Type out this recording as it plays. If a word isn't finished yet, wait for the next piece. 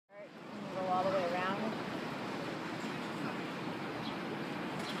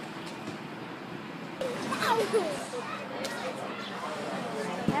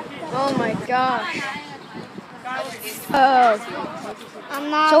Oh my gosh.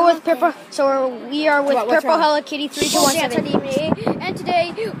 We are with Purple hellokitty3217, and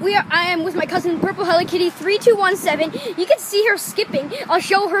today I am with my cousin Purple hellokitty3217. You can see her skipping. I'll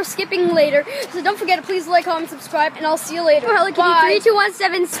show her skipping later. So don't forget to please like, comment, subscribe, and I'll see you later. Purple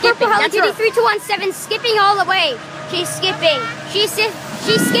hellokitty3217 skipping. Purple hellokitty3217 skipping all the way. She's skipping. She's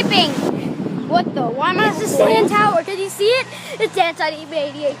skipping. What the? Why am I at the CN Tower? Did you see it? It's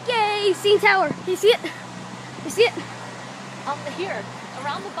anti-88. Yay! CN Tower. Do you see it? You see it? Here,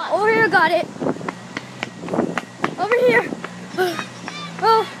 around the bus. Over here, got it. Over here.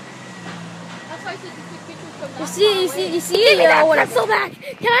 Oh. That's why I said you took pictures from that. You see it? Give me that pretzel back.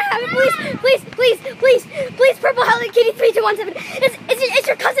 Can I have it, please? Please, Purple hellokitty3217. It's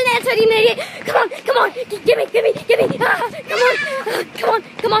your cousin anti-88. Come on. Give me. Ah, come on.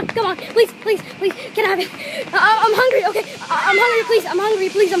 Please. Can I have it? I'm hungry. Okay. I'm hungry,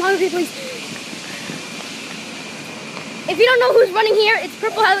 please. If you don't know who's running here, it's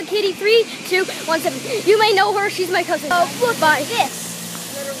Purple hellokitty3217. You may know her. She's my cousin. Oh, bye. This.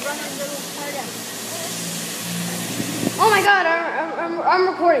 Oh my God! I'm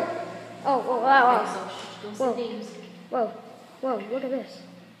recording. Oh, wow. Whoa! Look at this.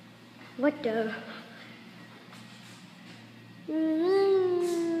 What the?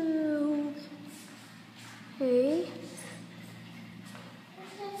 Hey.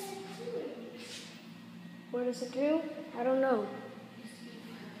 What does it do? I don't know.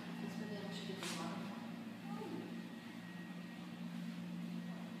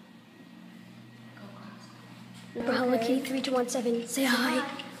 Purple hellokitty3217. Say hi.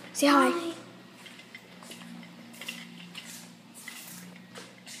 Say hi.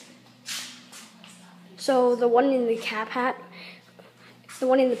 So the one in the cap hat, the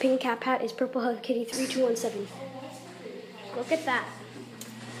one in the pink cap hat is Purple hellokitty3217. Look at that.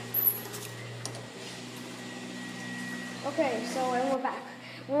 Okay, so we're back.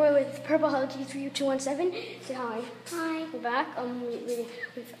 We're with Purple hellokitty3217. Say hi. Hi. We're back.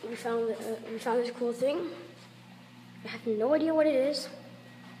 We found this cool thing. I have no idea what it is.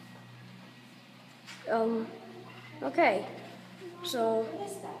 Okay. So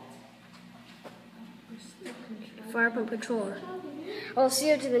fire pump controller. I'll see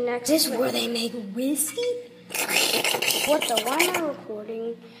you to the next. Is this where they make whiskey? What the? Why am I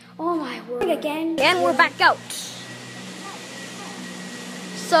recording? Oh my word! Again. And we're back out.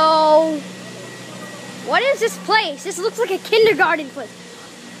 So, what is this place? This looks like a kindergarten place.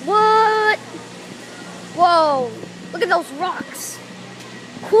 What? Whoa, look at those rocks.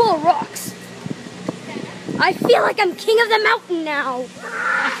 Cool rocks. I feel like I'm king of the mountain now.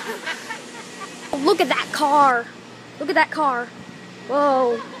 Look at that car.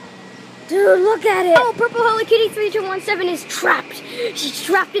 Whoa. Dude, look at it. Oh, Purple hellokitty3217 is trapped. She's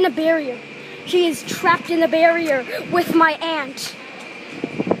trapped in a barrier. She is trapped in a barrier with my aunt.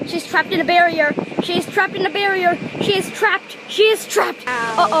 She's trapped in a barrier. She is trapped.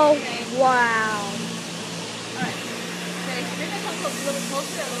 Uh-oh. Wow. Alright. Okay, bring my tongue a little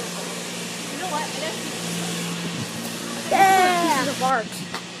closer. You know what? Yeah. Pieces of art.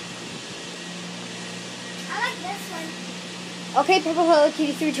 I like this one. Okay, Purple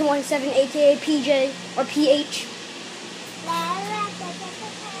hellokitty3217, aka PJ or PH.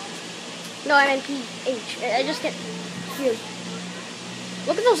 No, I meant PH. I just get confused.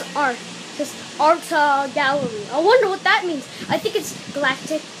 Look at those art. This art gallery. I wonder what that means. I think it's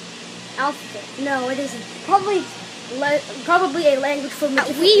galactic alphabet. No, it isn't. Probably a language for that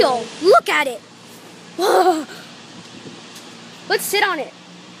wheel. Look at it. Let's sit on it.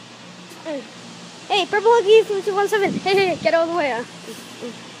 Hey, Purple hellokitty3217. Hey, get out of the way.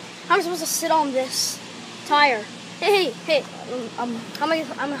 How am I supposed to sit on this tire? Hey. How many?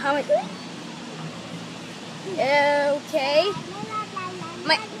 Okay.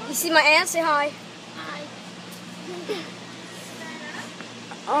 You see my aunt? Say hi. Hi.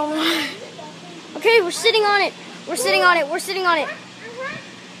 Okay, we're sitting on it.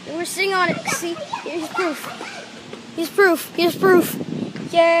 See, here's proof.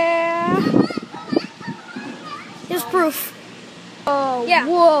 Yeah. Here's proof. Oh, yeah.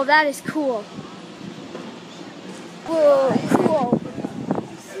 Whoa, that is cool. Whoa, cool.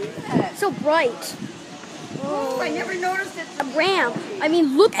 So bright. Oh, I never noticed it. A ramp. I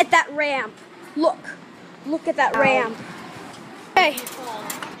mean, look at that ramp. Look at that ramp.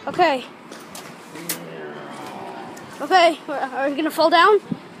 Okay. Are we gonna fall down?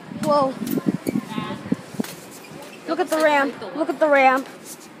 Whoa. Look at the ramp.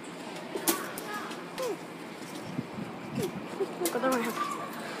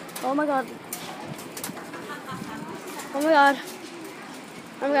 Oh my God. Oh my god.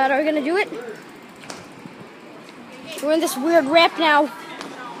 Oh my god, are we gonna do it? We're in this weird ramp now.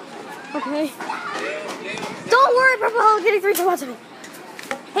 Okay. Don't worry, Purple hellokitty3217.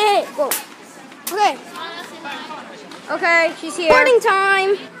 Hey, whoa. Okay. Okay, she's here. Morning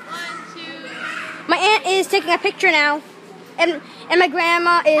time. My aunt is taking a picture now. And my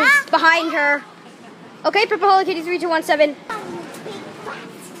grandma is behind her. Okay, Purple hellokitty3217.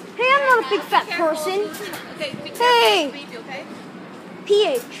 Hey, I'm not a big fat person. Okay, be careful. Hey. Breathe, okay?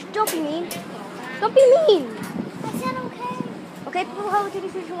 PH, don't be mean. Don't be mean. I said okay. Okay, Purple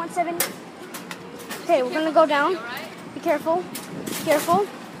hellokitty3217. Okay, we're gonna go down. Be careful. Be careful.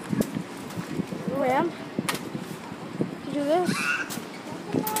 Ram. You do this.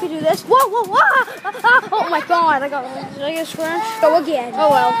 You do this. Whoa, whoa, whoa! Ah, oh my god! Did I get scratched? Go again. Oh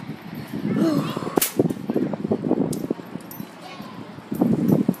well.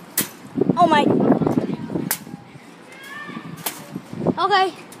 Oh my.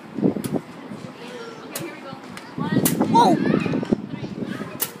 Okay. Okay, here we go. 1, 2, Whoa! 3.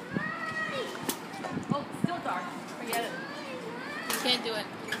 Oh, it's still dark. Forget it. You can't do it.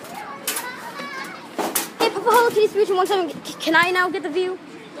 Hey, Purple hellokitty3217. Can I now get the view?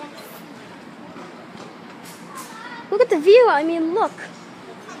 Look at the view. I mean, look.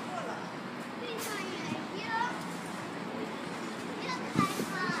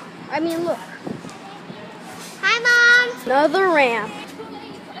 I mean, look. Hi, Mom. Another ramp.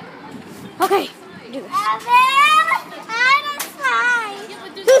 Okay, do this.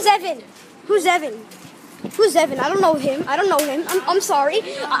 Who's Evan? Who's Evan? Who's Evan? I don't know him. I don't know him. I'm sorry.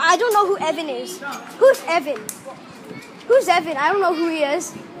 I don't know who Evan is. Who's Evan? Who's Evan? I don't know who he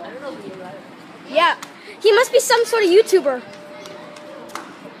is. Yeah. He must be some sort of YouTuber.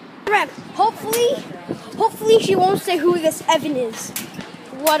 Ramp. Hopefully she won't say who this Evan is.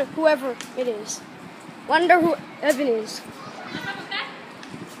 Whoever it is. Wonder who Evan is.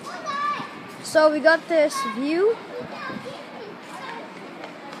 So we got this view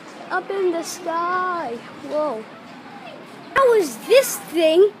up in the sky. Whoa. How is this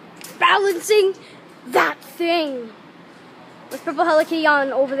thing balancing that thing? With Purple hellokitty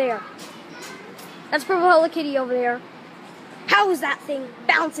on over there. That's Purple hellokitty over there. How is that thing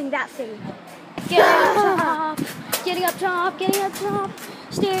balancing that thing? Getting up top, getting up top, getting up top.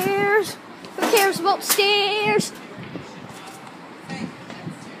 Stairs. Who cares about stairs?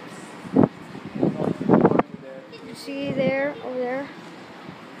 You see there, over there?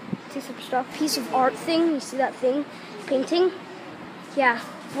 See some stuff. Piece of art thing. You see that thing? Painting? Yeah.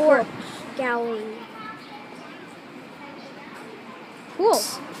 Books gallery. Cool.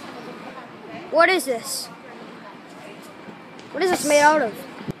 What is this? What is this made out of?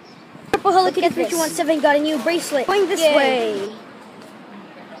 Purple hellokitty3217 got a new bracelet. Going this way.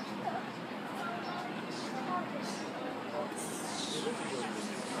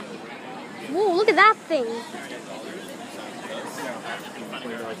 Whoa, look at that thing.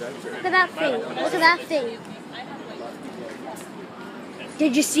 Look at that thing. Look at that thing.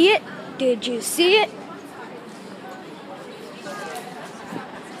 Did you see it? Did you see it?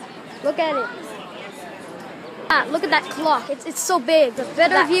 Look at it. Ah, look at that clock. It's so big. A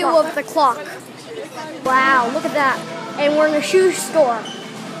better view of the clock. Wow, look at that. And we're in a shoe store.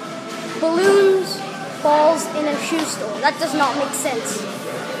 Balloons, balls in a shoe store. That does not make sense.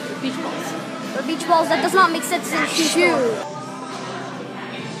 Beach balls. Or beach balls, that does not make sense in a shoe store.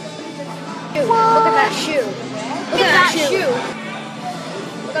 Look at that shoe. Look at that shoe.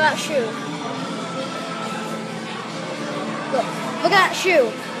 Look at that shoe. Look at that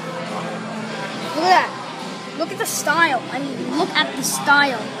shoe. Look at that. Look at the style. I mean, look at the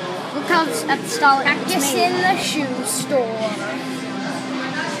style. Look how at the style it's made. In the shoe store.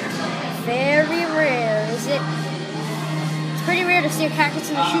 Very rare, is it? It's pretty rare to see a cactus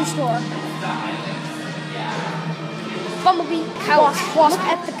in the shoe store. Bumblebee, couch. Wasp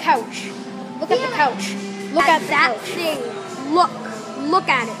at the couch. Look at the couch. Look at that thing. Look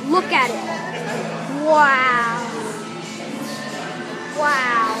at it. Look at it. Wow.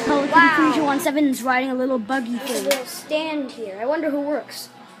 Wow. hellokitty3217 is riding a little buggy thing. There's a little stand here. I wonder who works.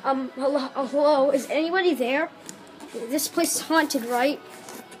 Hello. Is anybody there? This place is haunted, right?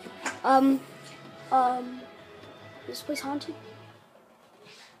 This place haunted?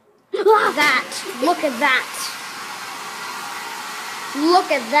 That. Look at that.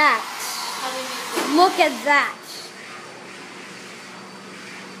 Look at that. Look at that.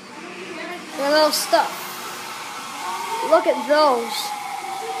 The little stuff. Look at those.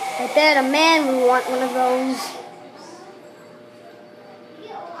 I bet a man would want one of those.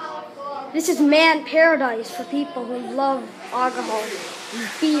 This is man paradise for people who love alcohol,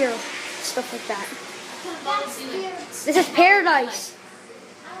 beer, stuff like that. This is paradise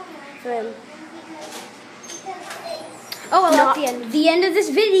for him. Oh, well, not the end of this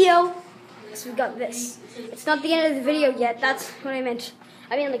video. So we got this. It's not the end of the video yet. That's what I meant.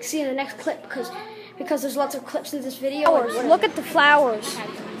 I mean, like, see in the next clip because there's lots of clips in this video. Look at the flowers.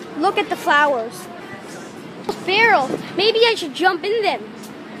 Look at the flowers. Barrel. Maybe I should jump in them,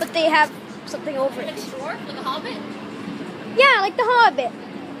 but they have something over it. Like a hobbit? Yeah, like the Hobbit.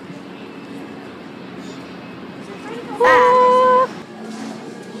 Ah.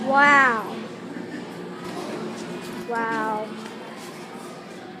 Wow. Wow.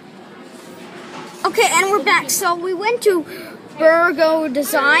 Okay, and we're back. So we went to Burgo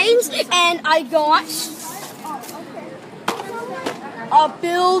Designs, and I got a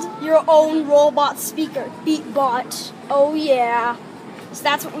build your own robot speaker, Beatbot. Oh yeah. So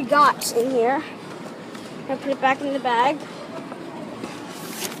that's what we got in here. I put it back in the bag.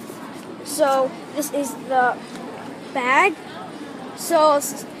 So this is the bag. So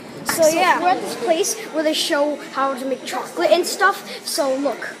yeah, we're at this place where they show how to make chocolate and stuff. So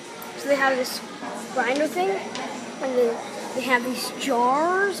look, so they have this grinder thing, and then they have these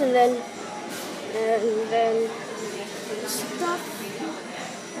jars, and then stuff,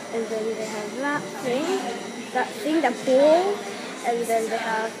 and then they have that bowl, and then they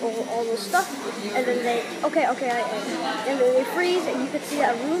have all this stuff, and then they and then they freeze, and you can see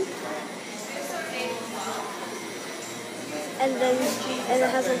that room. And then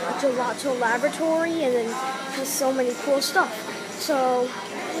it has a gelato laboratory, and then it has so many cool stuff. So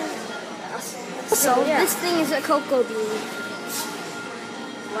yeah. This thing is a cocoa bean.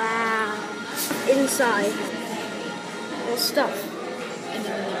 Wow. Inside. Little stuff.